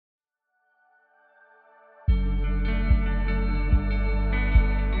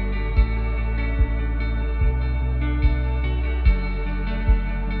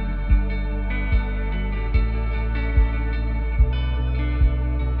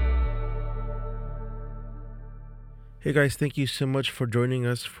Hey guys, thank you so much for joining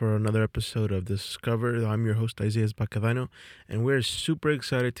us for another episode of Discover. I'm your host, Isaiah Bacadano, and we're super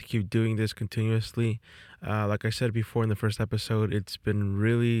excited to keep doing this continuously. Like I said before in the first episode, it's been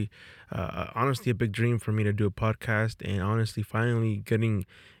really, honestly, a big dream for me to do a podcast, and honestly, finally getting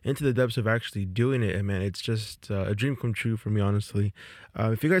into the depths of actually doing it. And man, it's just a dream come true for me, honestly.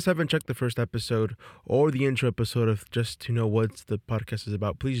 If you guys haven't checked the first episode or the intro episode of just to know what the podcast is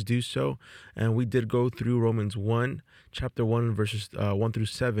about, please do so. And we did go through Romans 1 chapter 1 verses 1 through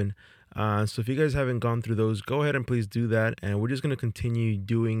 7. So if you guys haven't gone through those, go ahead and please do that, and we're just going to continue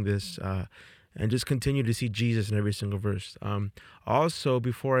doing this, and just continue to see Jesus in every single verse. Also,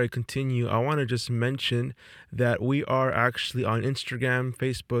 before I continue, I want to just mention that we are actually on Instagram,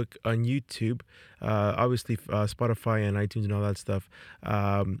 Facebook, on YouTube, obviously Spotify and iTunes and all that stuff.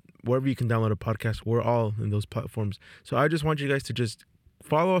 Wherever you can download a podcast, we're all in those platforms. So I just want you guys to just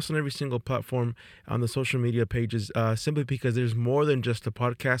follow us on every single platform on the social media pages, simply because there's more than just a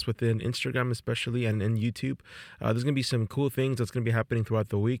podcast within Instagram, especially, and YouTube. There's going to be some cool things that's going to be happening throughout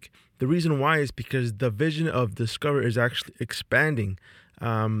the week. The reason why is because the vision of Discover is actually expanding.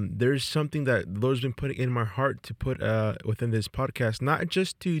 There's something that the Lord's been putting in my heart to put within this podcast, not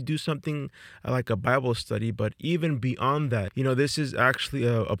just to do something like a Bible study, but even beyond that. This is actually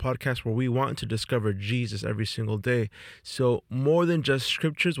a podcast where we want to discover Jesus every single day. So more than just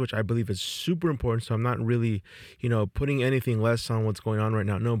scriptures, which I believe is super important. So I'm not really, putting anything less on what's going on right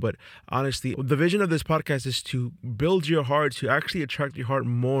now. No, but honestly, the vision of this podcast is to build your heart, to actually attract your heart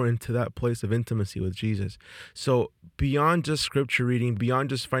more into that place of intimacy with Jesus. So beyond just scripture reading, beyond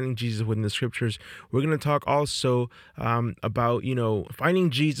just finding Jesus within the scriptures, we're going to talk also about, finding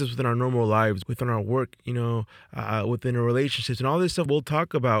Jesus within our normal lives, within our work, within our relationships and all this stuff. We'll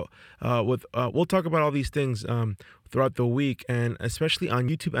talk about we'll talk about all these things throughout the week, and especially on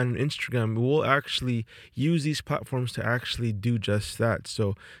YouTube and Instagram, we'll actually use these platforms to actually do just that.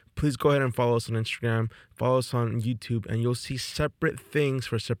 So please go ahead and follow us on Instagram, follow us on YouTube, and you'll see separate things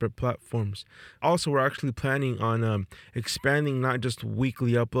for separate platforms. Also, we're actually planning on expanding not just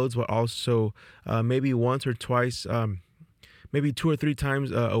weekly uploads, but also maybe once or twice. Maybe 2 or 3 times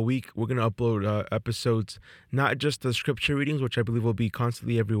a week, we're going to upload episodes, not just the scripture readings, which I believe will be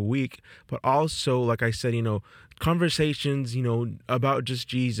constantly every week, but also, like I said, conversations, about just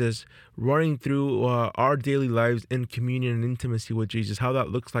Jesus, running through our daily lives in communion and intimacy with Jesus, how that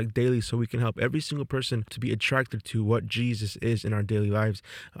looks like daily, so we can help every single person to be attracted to what Jesus is in our daily lives.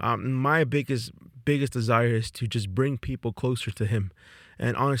 My biggest desire is to just bring people closer to Him.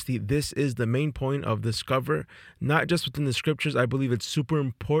 And honestly, this is the main point of Discover, not just within the scriptures. I believe it's super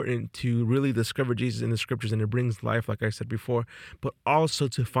important to really discover Jesus in the scriptures, and it brings life, like I said before, but also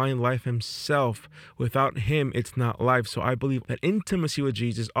to find life Himself. Without Him, it's not life. So I believe that intimacy with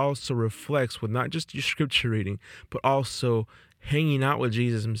Jesus also reflects with not just your scripture reading, but also hanging out with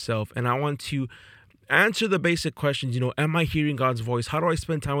Jesus Himself. And I want to answer the basic questions. Am I hearing God's voice? How do I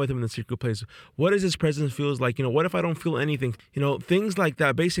spend time with Him in the secret place? What does His presence feels like? What if I don't feel anything? Things like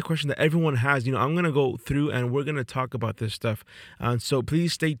that, basic question that everyone has. I'm going to go through and we're going to talk about this stuff. And so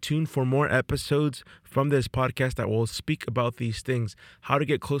please stay tuned for more episodes from this podcast that will speak about these things, how to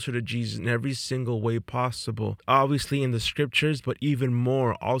get closer to Jesus in every single way possible. Obviously in the scriptures, but even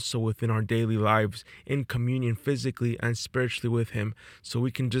more also within our daily lives, in communion physically and spiritually with Him, so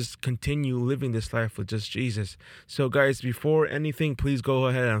we can just continue living this life with just Jesus. So guys, before anything, please go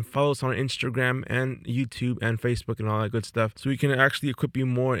ahead and follow us on Instagram and YouTube and Facebook and all that good stuff, so we can actually equip you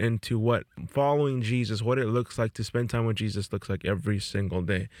more into what following Jesus, what it looks like to spend time with Jesus looks like every single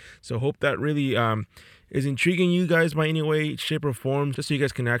day. So hope that really is intriguing you guys by any way, shape, or form, just so you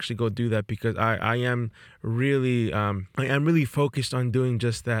guys can actually go do that, because I am really focused on doing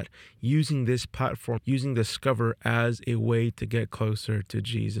just that, using this platform, using Discover as a way to get closer to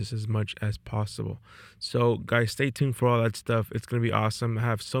Jesus as much as possible. So guys, stay tuned for all that stuff. It's going to be awesome. I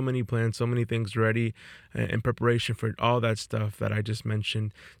have so many plans, so many things ready in preparation for all that stuff that I just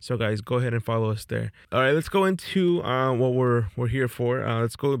mentioned. So guys, go ahead and follow us there. All right, let's go into what we're here for.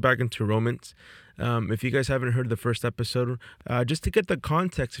 Let's go back into Romans. If you guys haven't heard the first episode, just to get the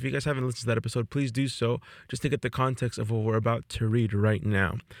context, if you guys haven't listened to that episode, please do so, just to get the context of what we're about to read right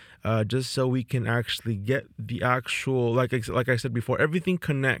now. Just so we can actually get the actual, like I said before, everything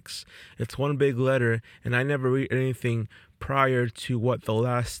connects. It's one big letter, and I never read anything prior to what the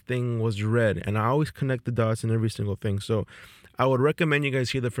last thing was read, and I always connect the dots in every single thing. So I would recommend you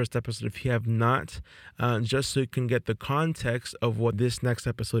guys hear the first episode if you have not, just so you can get the context of what this next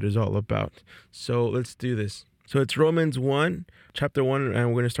episode is all about. So let's do this. So it's Romans 1, chapter 1, and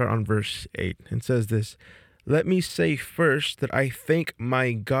we're going to start on verse 8. It says this: "Let me say first that I thank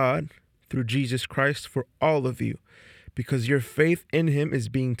my God through Jesus Christ for all of you, because your faith in him is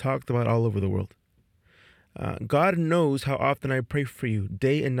being talked about all over the world. God knows how often I pray for you.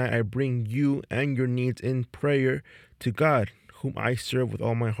 Day and night I bring you and your needs in prayer to God, whom I serve with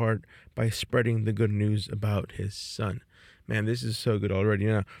all my heart by spreading the good news about his son. Man, this is so good already.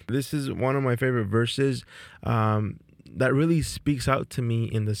 Now, this is one of my favorite verses that really speaks out to me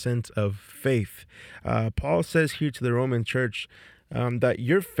in the sense of faith. Paul says here to the Roman church that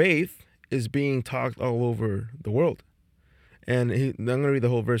your faith is being talked all over the world. And I'm going to read the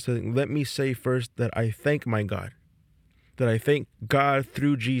whole verse. Let me say first that I thank my God, that I thank God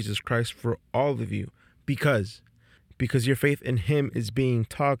through Jesus Christ for all of you, because your faith in him is being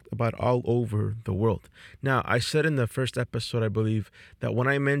talked about all over the world. Now, I said in the first episode, I believe, that when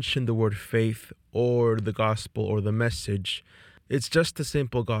I mention the word faith or the gospel or the message, it's just a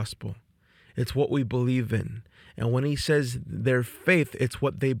simple gospel. It's what we believe in. And when he says their faith, it's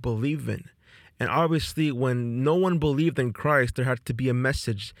what they believe in. And obviously, when no one believed in Christ, there had to be a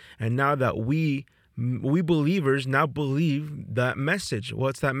message. And now that we believers now believe that message.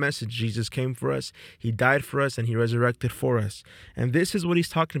 What's that message? Jesus came for us, he died for us, and he resurrected for us. And this is what he's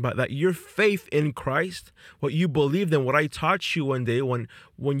talking about, that your faith in Christ, what you believed in, what I taught you one day when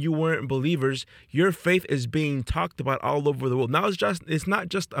you weren't believers, your faith is being talked about all over the world. Now it's not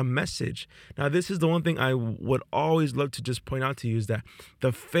just a message. Now, this is the one thing I would always love to just point out to you, is that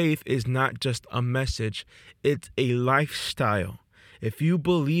the faith is not just a message, it's a lifestyle. If you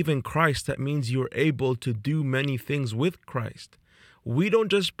believe in Christ, that means you're able to do many things with Christ. We don't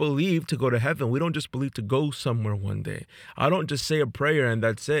just believe to go to heaven. We don't just believe to go somewhere one day. I don't just say a prayer and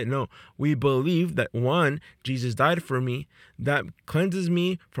that's it. No, we believe that, one, Jesus died for me. That cleanses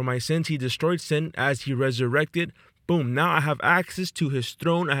me from my sins. He destroyed sin as he resurrected. Boom. Now I have access to his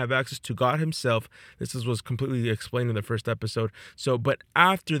throne. I have access to God himself. This was completely explained in the first episode. But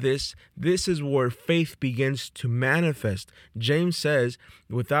after this is where faith begins to manifest. James says,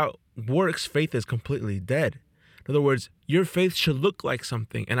 without works, faith is completely dead. In other words, your faith should look like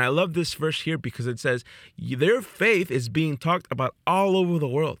something. And I love this verse here because it says, their faith is being talked about all over the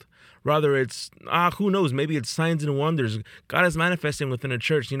world. Rather, it's, who knows, maybe it's signs and wonders. God is manifesting within a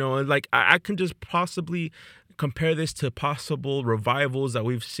church. Like I can just possibly compare this to possible revivals that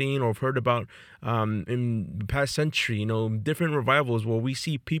we've seen or have heard about in the past century, different revivals where we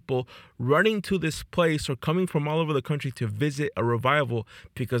see people running to this place or coming from all over the country to visit a revival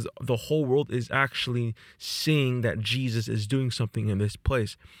because the whole world is actually seeing that Jesus is doing something in this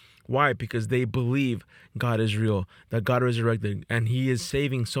place. Why? Because they believe God is real, that God resurrected, and he is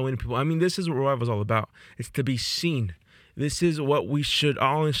saving so many people. I mean, this is what revival is all about. It's to be seen. This is what we should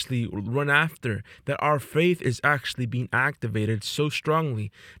honestly run after, that our faith is actually being activated so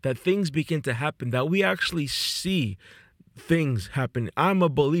strongly that things begin to happen, that we actually see things happen. I'm a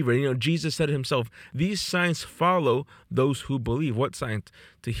believer. Jesus said himself, these signs follow those who believe. What signs?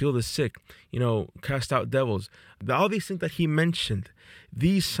 To heal the sick, cast out devils. All these things that he mentioned,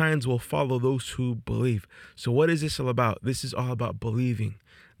 these signs will follow those who believe. So what is this all about? This is all about believing,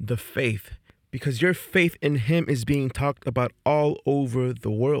 the faith. Because your faith in him is being talked about all over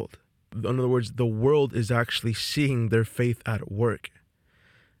the world. In other words, the world is actually seeing their faith at work.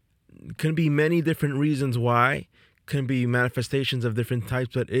 Can be many different reasons why. Can be manifestations of different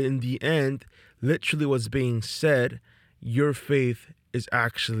types. But in the end, literally what's being said, your faith is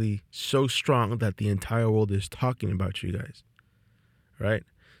actually so strong that the entire world is talking about you guys. Right?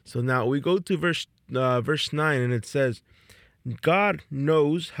 So now we go to verse 9, and it says, God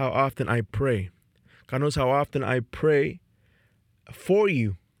knows how often I pray. God knows how often I pray for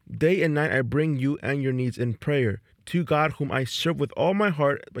you. Day and night I bring you and your needs in prayer to God, whom I serve with all my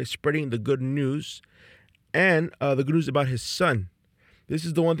heart by spreading the good news and the good news about his son. This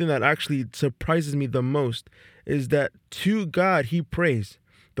is the one thing that actually surprises me the most, is that to God he prays,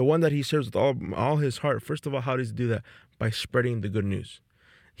 the one that he serves with all his heart. First of all, how does he do that? By spreading the good news.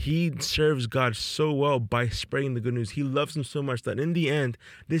 He serves God so well by spreading the good news. He loves him so much that in the end,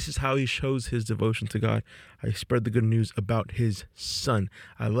 this is how he shows his devotion to God. I spread the good news about his son.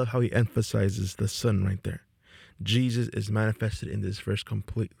 I love how he emphasizes the son right there. Jesus is manifested in this verse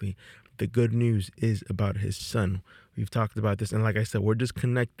completely. The good news is about his son. We've talked about this. And like I said, we're just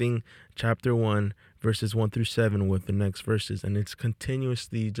connecting chapter 1, verses 1 through 7 with the next verses. And it's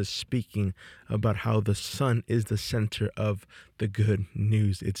continuously just speaking about how the son is the center of the good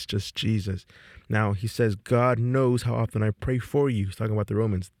news. It's just Jesus. Now, he says, God knows how often I pray for you. He's talking about the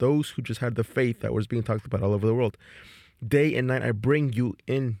Romans, those who just had the faith that was being talked about all over the world. Day and night I bring you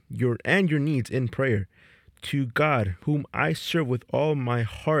in your needs in prayer to God, whom I serve with all my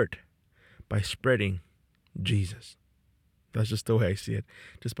heart by spreading Jesus. That's just the way I see it.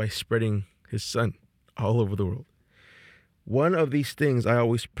 Just by spreading his son all over the world. One of these things I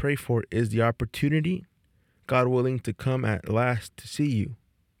always pray for is the opportunity, God willing, to come at last to see you.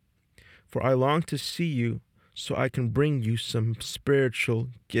 For I long to see you so I can bring you some spiritual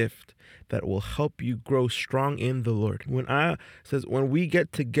gift that will help you grow strong in the Lord. When we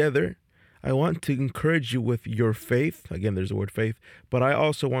get together, I want to encourage you with your faith. Again, there's the word faith, but I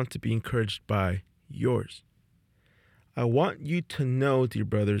also want to be encouraged by yours. I want you to know, dear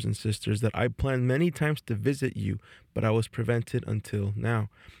brothers and sisters, that I planned many times to visit you, but I was prevented until now.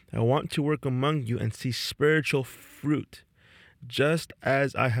 I want to work among you and see spiritual fruit, just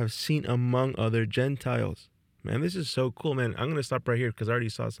as I have seen among other Gentiles. Man, this is so cool, man. I'm going to stop right here because I already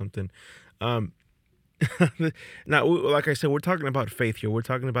saw something. Now, like I said, we're talking about faith here. We're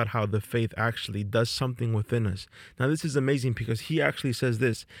talking about how the faith actually does something within us. Now, this is amazing because he actually says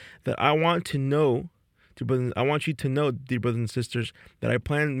this, that I want you to know, dear brothers and sisters, that I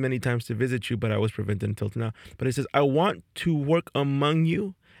planned many times to visit you, but I was prevented until now. But he says, I want to work among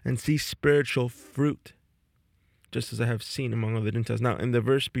you and see spiritual fruit, just as I have seen among other Gentiles. Now, in the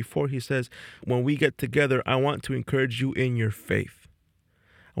verse before, he says, when we get together, I want to encourage you in your faith.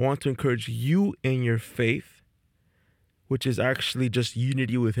 I want to encourage you in your faith, which is actually just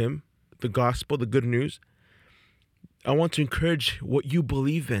unity with him, the gospel, the good news. I want to encourage what you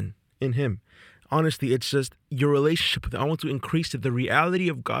believe in him. Honestly, it's just your relationship with him. I want to increase the reality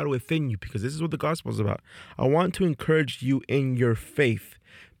of God within you, because this is what the gospel is about. I want to encourage you in your faith,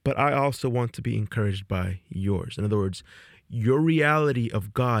 but I also want to be encouraged by yours. In other words, your reality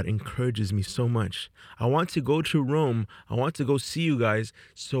of God encourages me so much. I want to go to Rome. I want to go see you guys.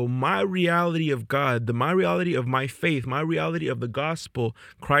 So my reality of God, my reality of my faith, my reality of the gospel,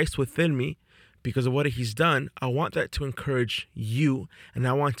 Christ within me, because of what he's done, I want that to encourage you. And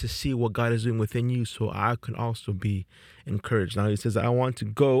I want to see what God is doing within you so I can also be encouraged. Now he says, I want to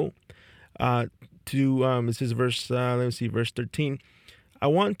go this is verse 13. I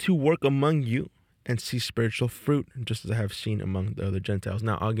want to work among you and see spiritual fruit, just as I have seen among the other Gentiles.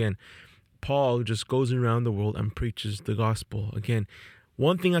 Now, again, Paul just goes around the world and preaches the gospel. Again,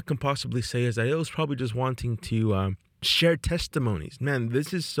 one thing I can possibly say is that it was probably just wanting to share testimonies. Man,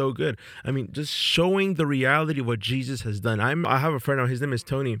 this is so good. I mean, just showing the reality of what Jesus has done. I have a friend now, his name is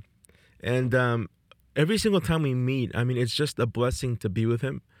Tony, and every single time we meet, I mean, it's just a blessing to be with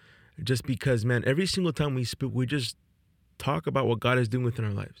him, just because, man, every single time we speak, we just talk about what God is doing within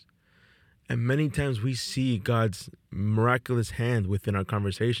our lives. And many times we see God's miraculous hand within our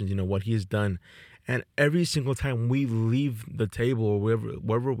conversations, what he has done. And every single time we leave the table or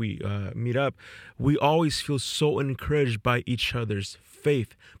wherever we meet up, we always feel so encouraged by each other's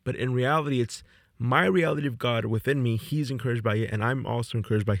faith. But in reality, it's my reality of God within me. He's encouraged by it, and I'm also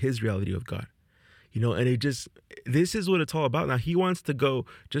encouraged by his reality of God. And this is what it's all about. Now, he wants to go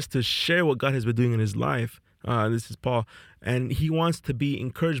just to share what God has been doing in his life. This is Paul, and he wants to be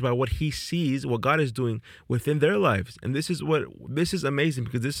encouraged by what he sees, what God is doing within their lives. And this is amazing,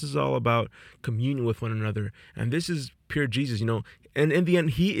 because this is all about communion with one another. And this is pure Jesus, and in the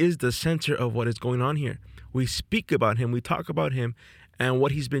end, he is the center of what is going on here. We speak about him, we talk about him and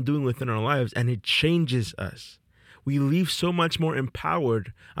what he's been doing within our lives, and it changes us. We leave so much more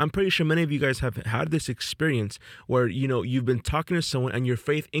empowered. I'm pretty sure many of you guys have had this experience where, you've been talking to someone and your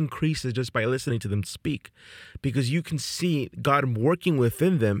faith increases just by listening to them speak, because you can see God working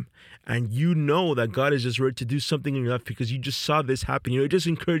within them, and that God is just ready to do something in your life because you just saw this happen. It just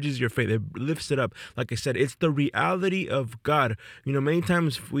encourages your faith. It lifts it up. Like I said, it's the reality of God. Many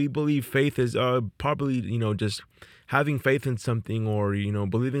times we believe faith is probably, just having faith in something or,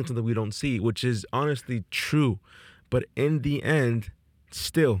 believing something we don't see, which is honestly true. But in the end,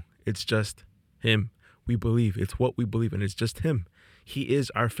 still, it's just him. We believe. It's what we believe, and it's just him. He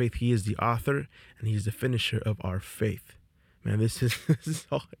is our faith. He is the author, and he's the finisher of our faith. Man, this is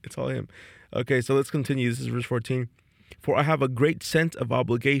all, it's all him. Okay, so let's continue. This is verse 14. For I have a great sense of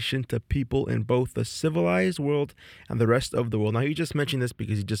obligation to people in both the civilized world and the rest of the world. Now, you just mentioned this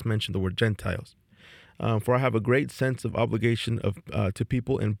because you just mentioned the word Gentiles. For I have a great sense of obligation to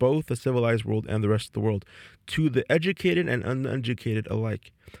people in both the civilized world and the rest of the world, to the educated and uneducated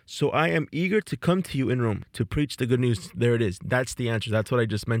alike. So I am eager to come to you in Rome to preach the good news. There it is. That's the answer. That's what I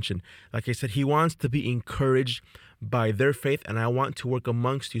just mentioned. Like I said, he wants to be encouraged by their faith, and I want to work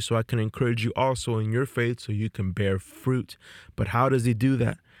amongst you so I can encourage you also in your faith so you can bear fruit. But how does he do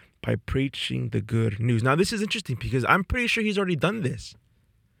that? By preaching the good news. Now, this is interesting because I'm pretty sure he's already done this.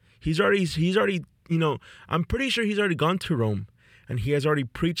 He's already I'm pretty sure he's already gone to Rome and he has already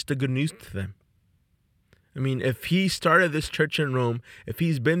preached the good news to them. I mean, if he started this church in Rome, if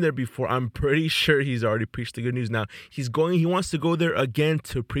he's been there before, I'm pretty sure he's already preached the good news. Now, he wants to go there again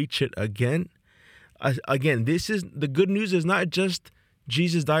to preach it again. Again, this is the good news is not just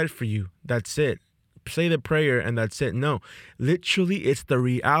Jesus died for you. That's it. Say the prayer and that's it. No, literally, it's the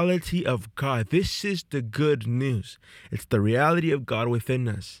reality of God. This is the good news. It's the reality of God within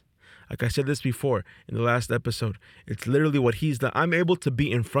us. Like I said this before in the last episode, it's literally what he's done. I'm able to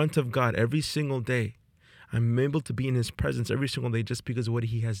be in front of God every single day. I'm able to be in his presence every single day just because of what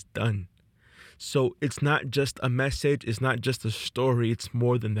he has done. So it's not just a message. It's not just a story. It's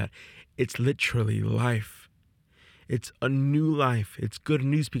more than that. It's literally life. It's a new life. It's good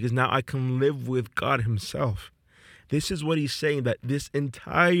news because now I can live with God himself. This is what he's saying, that this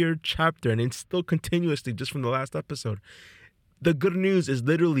entire chapter, and it's still continuously just from the last episode, the good news is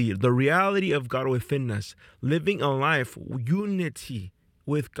literally the reality of God within us, living a life, unity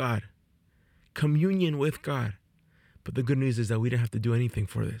with God, communion with God. But the good news is that we didn't have to do anything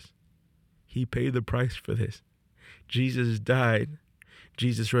for this. He paid the price for this. Jesus died.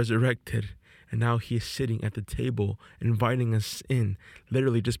 Jesus resurrected. And now he is sitting at the table, inviting us in,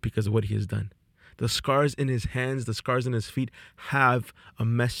 literally just because of what he has done. The scars in his hands, the scars in his feet have a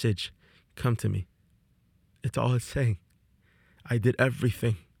message. Come to me. It's all it's saying. I did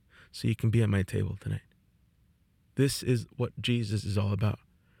everything so you can be at my table tonight. This is what Jesus is all about.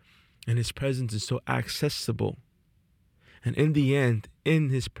 And his presence is so accessible. And in the end, in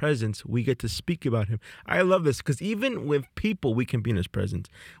his presence, we get to speak about him. I love this because even with people, we can be in his presence.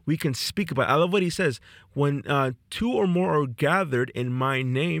 We can speak about it. I love what he says. When 2 or more are gathered in my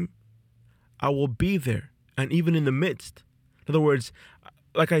name, I will be there. And even in the midst. In other words,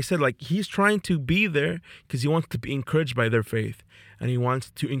 like I said, like he's trying to be there because he wants to be encouraged by their faith. And he wants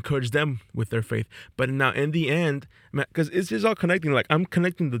to encourage them with their faith. But now in the end, because this is all connecting, like I'm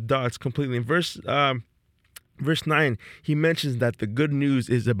connecting the dots completely. In Verse 9, he mentions that the good news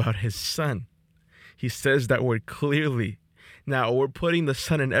is about his son. He says that word clearly. Now, we're putting the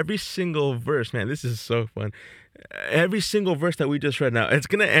son in every single verse. Man, this is so fun. Every single verse that we just read. Now, it's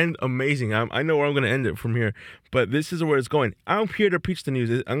going to end amazing. I know where I'm going to end it from here, but this is where it's going. I'm here to preach the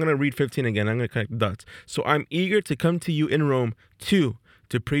news. I'm going to read 15 again. I'm going to connect the dots. So I'm eager to come to you in Rome, too,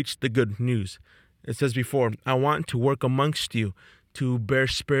 to preach the good news. It says before, I want to work amongst you, to bear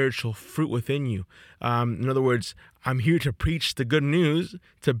spiritual fruit within you. In other words, I'm here to preach the good news,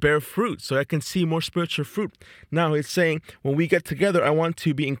 to bear fruit, so I can see more spiritual fruit. Now it's saying, when we get together, I want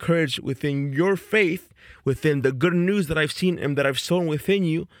to be encouraged within your faith, within the good news that I've seen and that I've sown within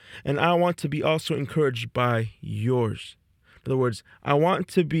you, and I want to be also encouraged by yours. In other words, I want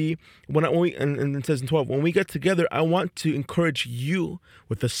to be, and it says in 12, when we get together, I want to encourage you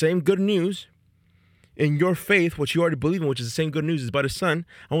with the same good news, in your faith, what you already believe in, which is the same good news, is about his son.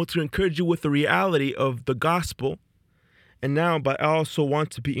 I want to encourage you with the reality of the gospel. And now, but I also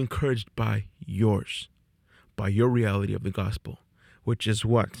want to be encouraged by yours, by your reality of the gospel, which is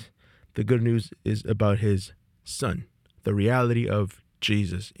what? The good news is about his son, the reality of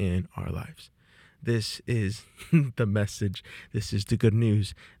Jesus in our lives. This is the message. This is the good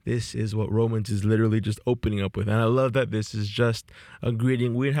news. This is what Romans is literally just opening up with. And I love that this is just a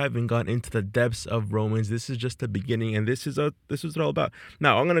greeting. We haven't gone into the depths of Romans. This is just the beginning. And this is what it's all about.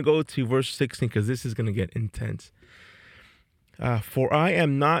 Now, I'm going to go to verse 16 because this is going to get intense. For I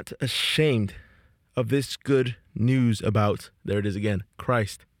am not ashamed of this good news about, there it is again,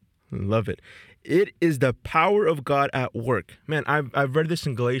 Christ. I love it. It is the power of God at work. Man, I've read this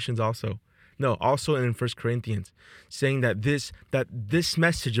in Galatians also. No, also in 1 Corinthians, saying that this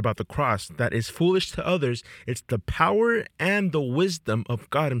message about the cross that is foolish to others, it's the power and the wisdom of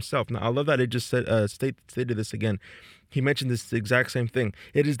God himself. Now, I love that it just stated this again. He mentioned this exact same thing.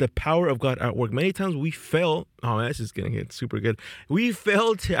 It is the power of God at work. Many times we fail. Oh, man, this is going to get super good. We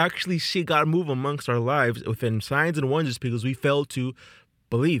fail to actually see God move amongst our lives within signs and wonders because we fail to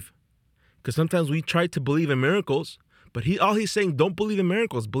believe. Because sometimes we try to believe in miracles, but all he's saying, don't believe in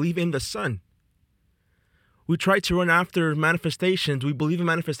miracles, believe in the Son. We try to run after manifestations. We believe in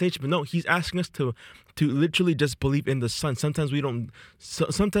manifestation, but no, he's asking us to literally just believe in the Son. Sometimes we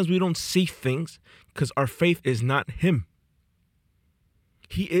don't see things because our faith is not him.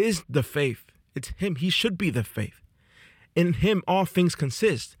 He is the faith. It's him. He should be the faith. In him, all things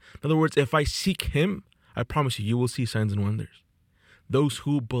consist. In other words, if I seek him, I promise you, you will see signs and wonders. Those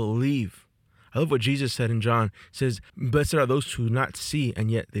who believe. I love what Jesus said in John. It says, blessed are those who not see and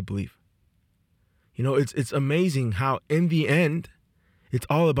yet they believe. You know, it's amazing how in the end, it's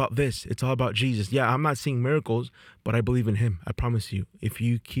all about this. It's all about Jesus. Yeah, I'm not seeing miracles, but I believe in him. I promise you, if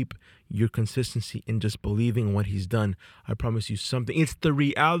you keep your consistency in just believing in what he's done, I promise you something. It's the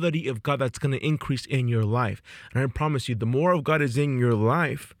reality of God that's going to increase in your life. And I promise you, the more of God is in your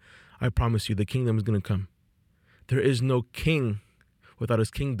life, I promise you the kingdom is going to come. There is no king without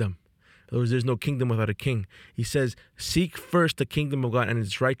his kingdom. In other words, there's no kingdom without a king. He says, seek first the kingdom of God and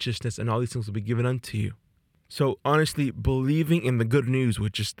its righteousness, and all these things will be given unto you. So honestly, believing in the good news,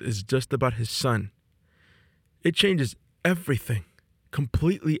 which is just about his son, it changes everything,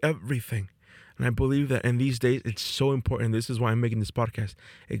 completely everything. And I believe that in these days, it's so important. This is why I'm making this podcast,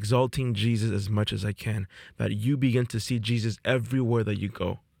 exalting Jesus as much as I can, that you begin to see Jesus everywhere that you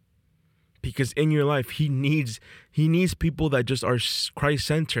go. Because in your life, he needs people that just are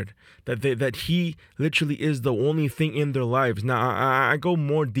Christ-centered, that he literally is the only thing in their lives. Now, I go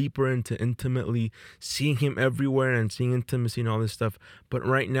more deeper into intimately seeing him everywhere and seeing intimacy and all this stuff. But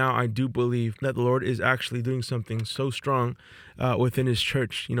right now, I do believe that the Lord is actually doing something so strong within his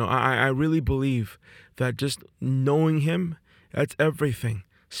church. I really believe that just knowing him, that's everything.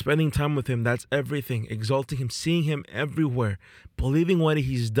 Spending time with him, that's everything. Exalting him, seeing him everywhere, believing what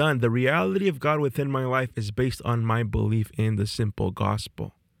he's done. The reality of God within my life is based on my belief in the simple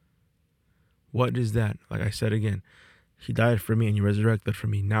gospel. What is that? Like I said again, he died for me and he resurrected for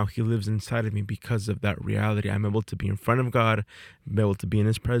me. Now he lives inside of me because of that reality. I'm able to be in front of God, I'm able to be in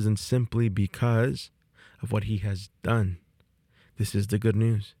his presence simply because of what he has done. This is the good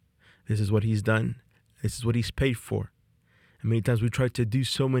news. This is what he's done. This is what he's paid for. And many times we try to do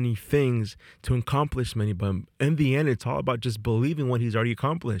so many things to accomplish many, but in the end, it's all about just believing what he's already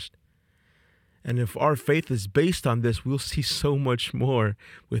accomplished. And if our faith is based on this, we'll see so much more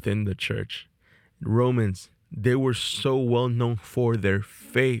within the church. Romans, they were so well known for their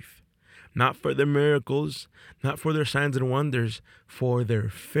faith, not for their miracles, not for their signs and wonders, for their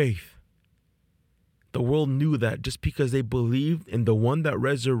faith. The world knew that just because they believed in the one that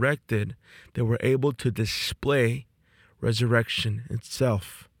resurrected, they were able to display resurrection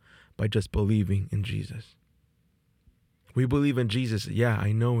itself by just believing in Jesus. We believe in Jesus. Yeah,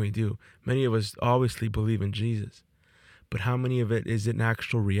 I know we do. Many of us obviously believe in Jesus. But how many of it is an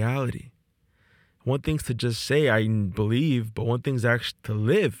actual reality? One thing's to just say I believe, but one thing's actually to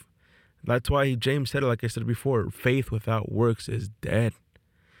live. That's why James said it, like I said before, faith without works is dead.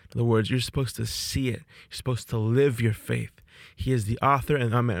 In other words, you're supposed to see it. You're supposed to live your faith. He is the author,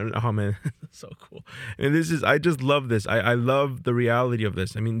 and oh man, so cool. And I just love this. I love the reality of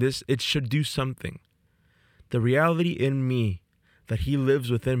this. I mean, it should do something. The reality in me that he lives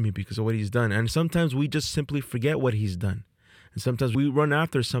within me because of what he's done. And sometimes we just simply forget what he's done. And sometimes we run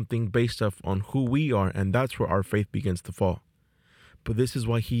after something based on who we are, and that's where our faith begins to fall. But this is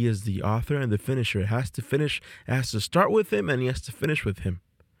why he is the author and the finisher. It has to finish, it has to start with him, and he has to finish with him.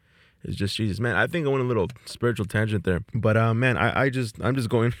 It's just Jesus. Man, I think I went a little spiritual tangent there. But man, I'm just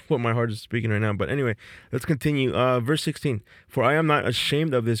going what my heart is speaking right now. But anyway, let's continue. Verse 16. For I am not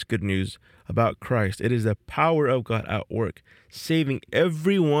ashamed of this good news about Christ. It is the power of God at work, saving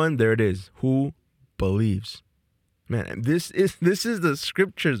everyone, there it is, who believes. Man, this is the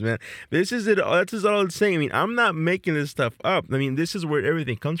scriptures, man. This is it. That's all it's saying. I mean, I'm not making this stuff up. I mean, this is where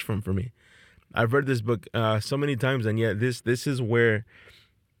everything comes from for me. I've read this book so many times, and yet this is where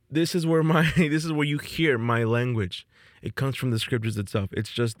you hear my language. It comes from the scriptures itself.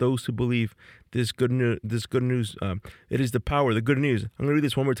 It's just those who believe this good news. It is the power, the good news. I'm going to read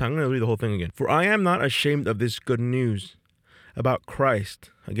this one more time. I'm going to read the whole thing again. For I am not ashamed of this good news about Christ.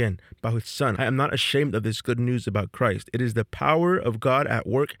 Again, about his son. I am not ashamed of this good news about Christ. It is the power of God at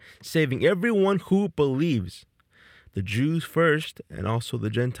work, saving everyone who believes. The Jews first, and also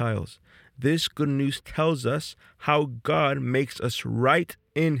the Gentiles. This good news tells us how God makes us right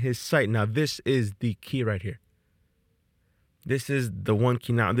in his sight. Now, this is the key right here. This is the one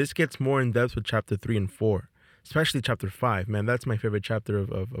key. Now, this gets more in depth with chapter 3 and 4, especially chapter 5. Man, that's my favorite chapter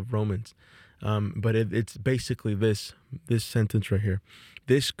of Romans. But it's basically this sentence right here.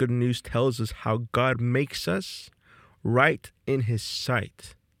 This good news tells us how God makes us right in his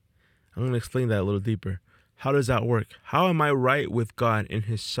sight. I'm going to explain that a little deeper. How does that work? How am I right with God in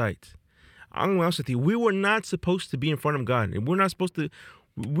his sight? I'm going to be honest with you. We were not supposed to be in front of God. We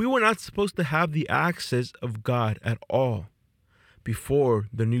were not supposed to have the access of God at all before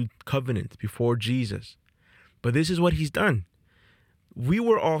the new covenant, before Jesus. But this is what he's done. We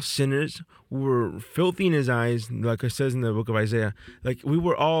were all sinners. We were filthy in his eyes, like it says in the book of Isaiah. Like we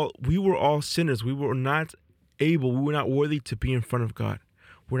were all sinners. We were not worthy to be in front of God.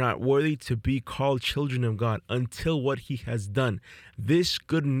 We're not worthy to be called children of God until what he has done. This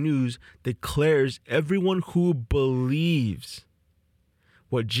good news declares everyone who believes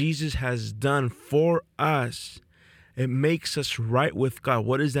what Jesus has done for us. It makes us right with God.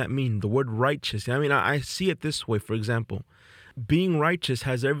 What does that mean? The word righteous. I mean, I see it this way. For example, being righteous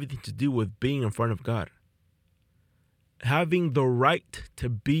has everything to do with being in front of God. having the right to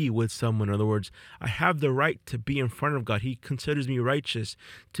be with someone. In other words, I have the right to be in front of God. He considers me righteous,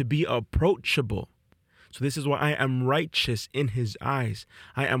 to be approachable. So this is why I am righteous in his eyes.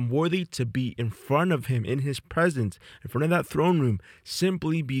 I am worthy to be in front of him, in his presence, in front of that throne room,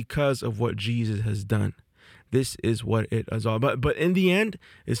 simply because of what Jesus has done. This is what it is all about. But in the end,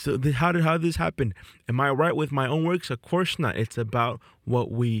 how did this happen? Am I right with my own works? Of course not. It's about what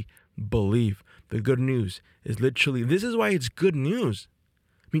we believe. The good news is literally, this is why it's good news.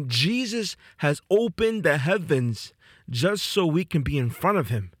 I mean, Jesus has opened the heavens just so we can be in front of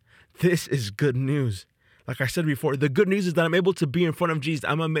him. This is good news. Like I said before, the good news is that I'm able to be in front of Jesus.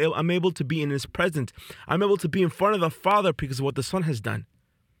 I'm able to be in his presence. I'm able to be in front of the Father because of what the Son has done.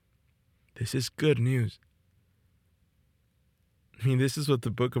 This is good news. I mean, this is what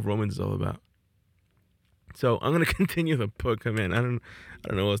the book of Romans is all about. So I'm going to continue the book. I mean, I don't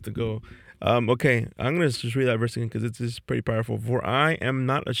know where else to go. Okay, I'm going to just read that verse again because it's pretty powerful. For I am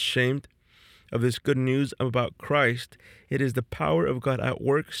not ashamed of this good news about Christ. It is the power of God at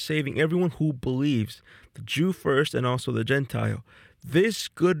work, saving everyone who believes, the Jew first and also the Gentile. This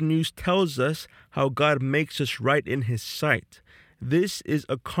good news tells us how God makes us right in his sight. This is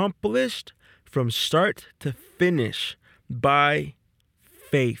accomplished from start to finish by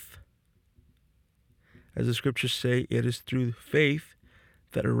faith. As the scriptures say, it is through faith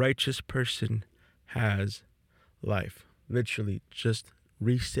that a righteous person has life. Literally, just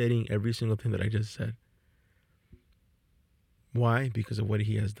restating every single thing that I just said. Why? Because of what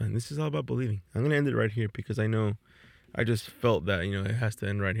he has done. This is all about believing. I'm going to end it right here because I know I just felt that, it has to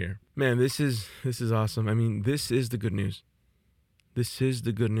end right here. Man, this is awesome. I mean, this is the good news. This is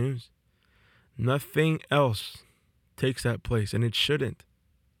the good news. Nothing else takes that place, and it shouldn't.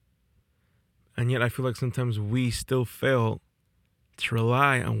 And yet I feel like sometimes we still fail to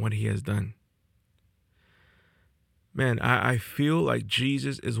rely on what he has done. Man, I feel like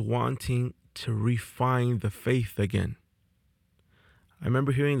Jesus is wanting to refine the faith again. I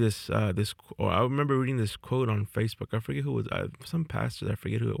remember hearing I remember reading this quote on Facebook. I forget who it was, some pastor, I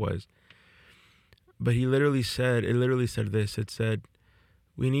forget who it was. But it literally said this. It said,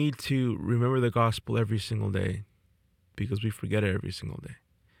 we need to remember the gospel every single day because we forget it every single day.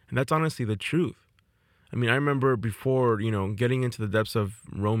 And that's honestly the truth. I mean, I remember before, getting into the depths of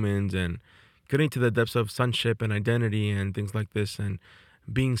Romans and getting to the depths of sonship and identity and things like this and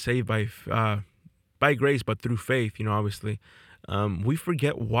being saved by grace, but through faith, obviously, we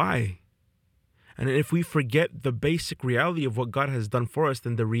forget why. And if we forget the basic reality of what God has done for us,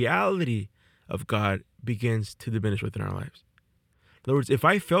 then the reality of God begins to diminish within our lives. In other words, if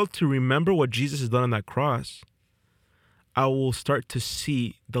I fail to remember what Jesus has done on that cross, I will start to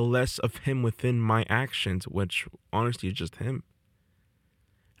see the less of him within my actions, which honestly is just him.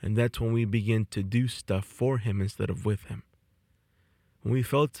 And that's when we begin to do stuff for him instead of with him. When we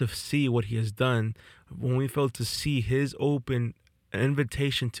fail to see what he has done, when we fail to see his open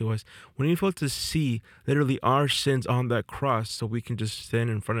invitation to us, when we fail to see literally our sins on that cross so we can just stand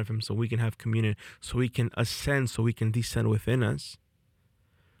in front of him, so we can have communion, so we can ascend, so we can descend within us,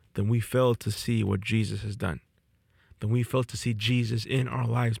 then we fail to see what Jesus has done. Then we fail to see Jesus in our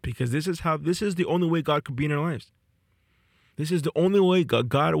lives, because this is the only way God could be in our lives. This is the only way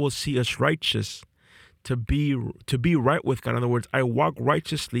God will see us righteous, to be right with God. In other words, I walk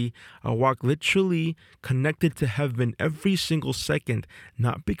righteously. I walk literally connected to heaven every single second,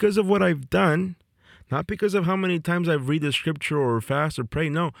 not because of what I've done, not because of how many times I've read the scripture or fast or pray.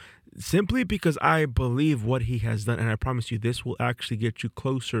 No, simply because I believe what he has done. And I promise you, this will actually get you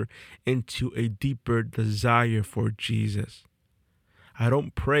closer into a deeper desire for Jesus. I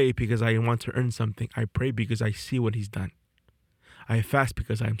don't pray because I want to earn something. I pray because I see what he's done. I fast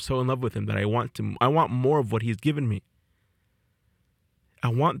because I'm so in love with him that I want more of what he's given me. I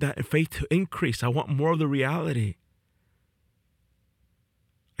want that faith to increase. I want more of the reality.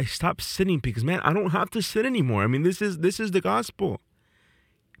 I stopped sinning because, man, I don't have to sin anymore. I mean, this is the gospel.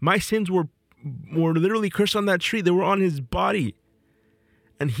 My sins were literally cursed on that tree. They were on his body.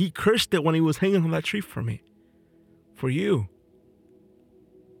 And he cursed it when he was hanging on that tree for me. For you.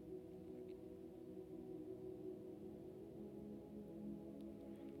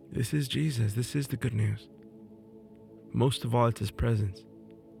 This is Jesus. This is the good news. Most of all, it's his presence.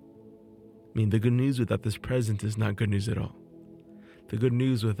 I mean, the good news without this presence is not good news at all. The good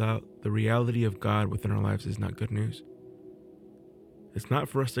news without the reality of God within our lives is not good news. It's not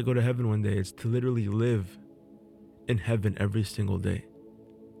for us to go to heaven one day. It's to literally live in heaven every single day.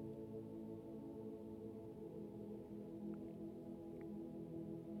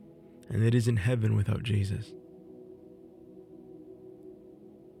 And it isn't heaven without Jesus.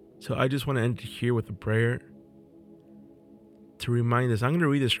 So I just want to end here with a prayer. to remind us. I'm going to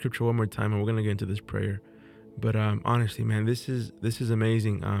read the scripture one more time, and we're going to get into this prayer. But honestly, man, this is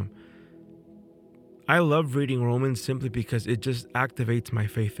amazing. I love reading Romans simply because it just activates my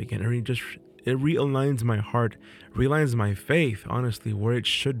faith again. It realigns my heart, realigns my faith, honestly, where it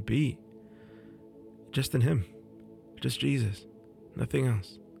should be. Just in Him, just Jesus, nothing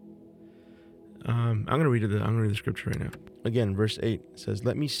else. I'm gonna read the scripture right now. Again, verse 8 says,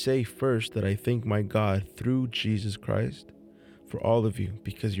 "Let me say first that I thank my God through Jesus Christ for all of you,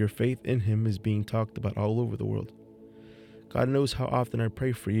 because your faith in Him is being talked about all over the world. God knows how often I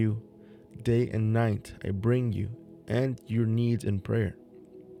pray for you. Day and night I bring you and your needs in prayer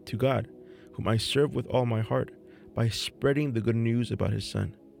to God, whom I serve with all my heart by spreading the good news about His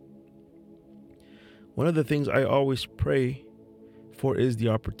Son. One of the things I always pray for is the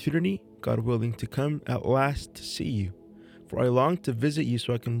opportunity, God willing, to come at last to see you. For I long to visit you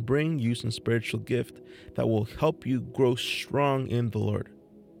so I can bring you some spiritual gift that will help you grow strong in the Lord.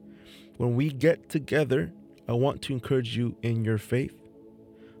 When we get together, I want to encourage you in your faith,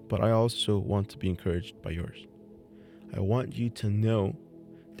 but I also want to be encouraged by yours. I want you to know,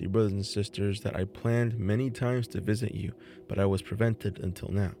 dear brothers and sisters, that I planned many times to visit you, but I was prevented until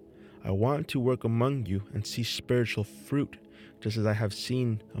now. I want to work among you and see spiritual fruit, just as I have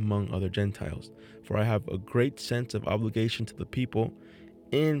seen among other Gentiles. For I have a great sense of obligation to the people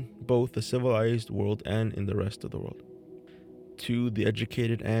in both the civilized world and in the rest of the world, to the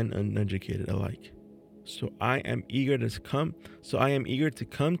educated and uneducated alike. So I am eager to come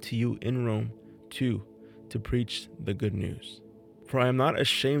to you in Rome too, to preach the good news. For I am not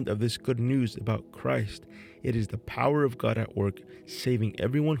ashamed of this good news about Christ. It is the power of God at work, saving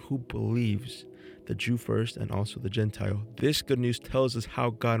everyone who believes, the Jew first and also the Gentile. This good news tells us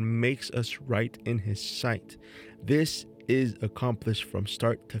how God makes us right in His sight. This is accomplished from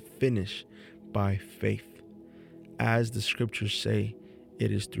start to finish by faith. As the scriptures say,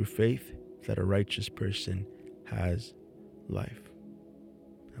 it is through faith that a righteous person has life.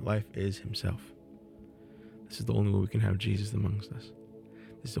 And life is Himself. This is the only way we can have Jesus amongst us.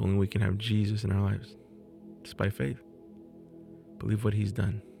 This is the only way we can have Jesus in our lives. Just by faith. Believe what He's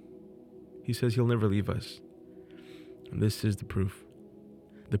done. He says He'll never leave us. And this is the proof.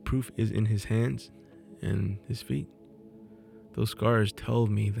 The proof is in His hands and His feet. Those scars tell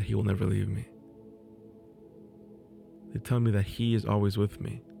me that He will never leave me. They tell me that He is always with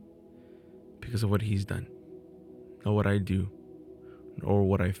me because of what He's done, not what I do or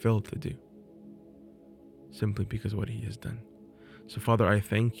what I fail to do, simply because of what He has done. So, Father, I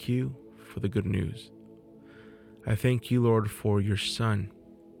thank You for the good news. I thank You, Lord, for Your Son.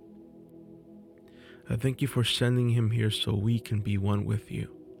 I thank You for sending Him here so we can be one with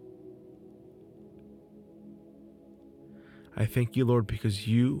You. I thank You, Lord, because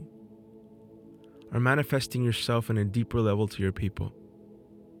You are manifesting Yourself in a deeper level to Your people.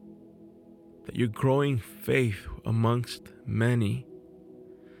 That You're growing faith amongst many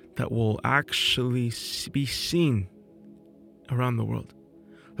that will actually be seen around the world.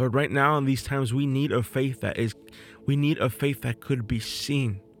 Lord, right now in these times, we need a faith that could be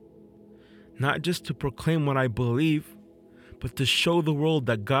seen. Not just to proclaim what I believe, but to show the world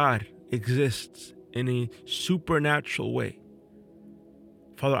that God exists in a supernatural way.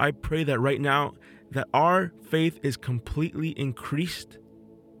 Father, I pray that right now that our faith is completely increased,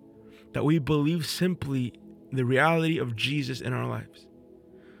 that we believe simply the reality of Jesus in our lives.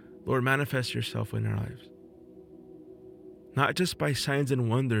 Lord, manifest Yourself in our lives. Not just by signs and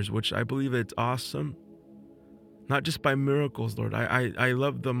wonders, which I believe it's awesome. Not just by miracles, Lord. I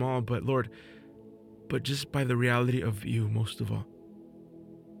love them all, but Lord, but just by the reality of You most of all.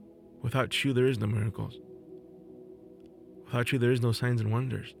 Without You, there is no miracles. Without You, there is no signs and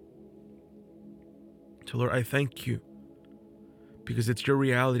wonders. So Lord, I thank You because it's Your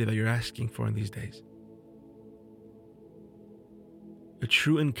reality that You're asking for in these days. A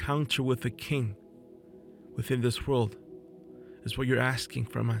true encounter with the King within this world is what You're asking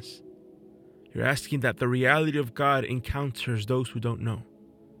from us. You're asking that the reality of God encounters those who don't know.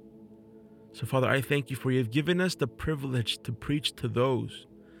 So Father, I thank You for You've given us the privilege to preach to those,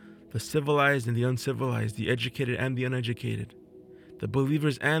 the civilized and the uncivilized, the educated and the uneducated, the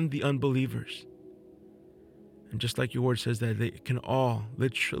believers and the unbelievers. And just like Your word says that they can all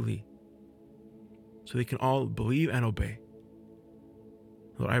literally, so they can all believe and obey.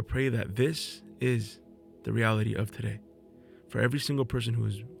 Lord, I pray that this is the reality of today. For every single person who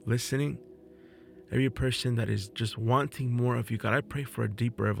is listening, every person that is just wanting more of You, God, I pray for a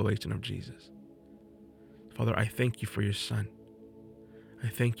deeper revelation of Jesus. Father, I thank You for Your Son. I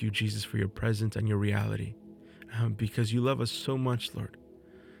thank You, Jesus, for Your presence and Your reality. Because You love us so much, Lord,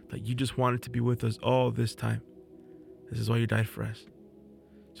 that You just wanted to be with us all this time. This is why you died for us.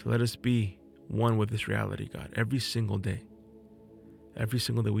 So let us be one with this reality, God. Every single day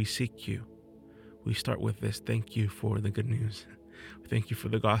we seek you. We start with this. Thank you for the good news. Thank you for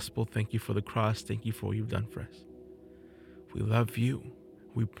the gospel. Thank you for the cross. Thank you for what you've done for us. We love you.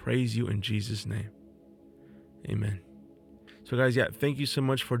 We praise you in Jesus' name. Amen. So guys, thank you so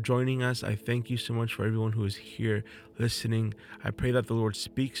much for joining us. I thank you so much for everyone who is here listening. I pray that the Lord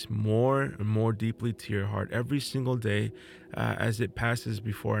speaks more and more deeply to your heart every single day as it passes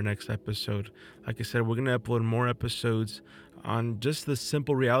before our next episode. Like I said, we're going to upload more episodes on just the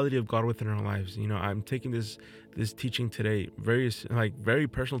simple reality of God within our lives. You know, I'm taking this teaching today very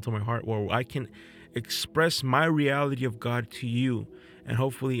personal to my heart, where I can express my reality of God to you. And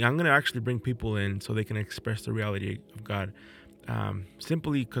hopefully I'm going to actually bring people in so they can express the reality of God,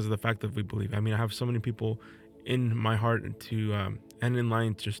 simply because of the fact that we believe. I mean, I have so many people in my heart and in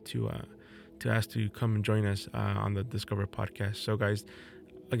line just to ask to come and join us on the Discover podcast. So guys,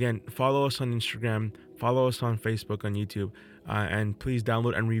 again, follow us on Instagram, follow us on Facebook, on YouTube, and please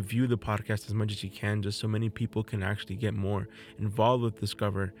download and review the podcast as much as you can, just so many people can actually get more involved with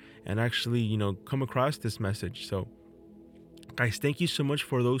Discover and actually, come across this message. So guys, thank you so much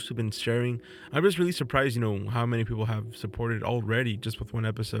for those who've been sharing. I'm just really surprised, how many people have supported already just with one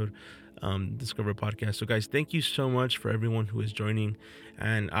episode, Discover podcast. So guys, thank you so much for everyone who is joining,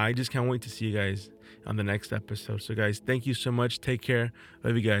 and I just can't wait to see you guys on the next episode. So guys, thank you so much. Take care.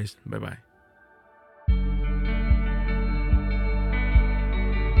 Love you guys. Bye-bye.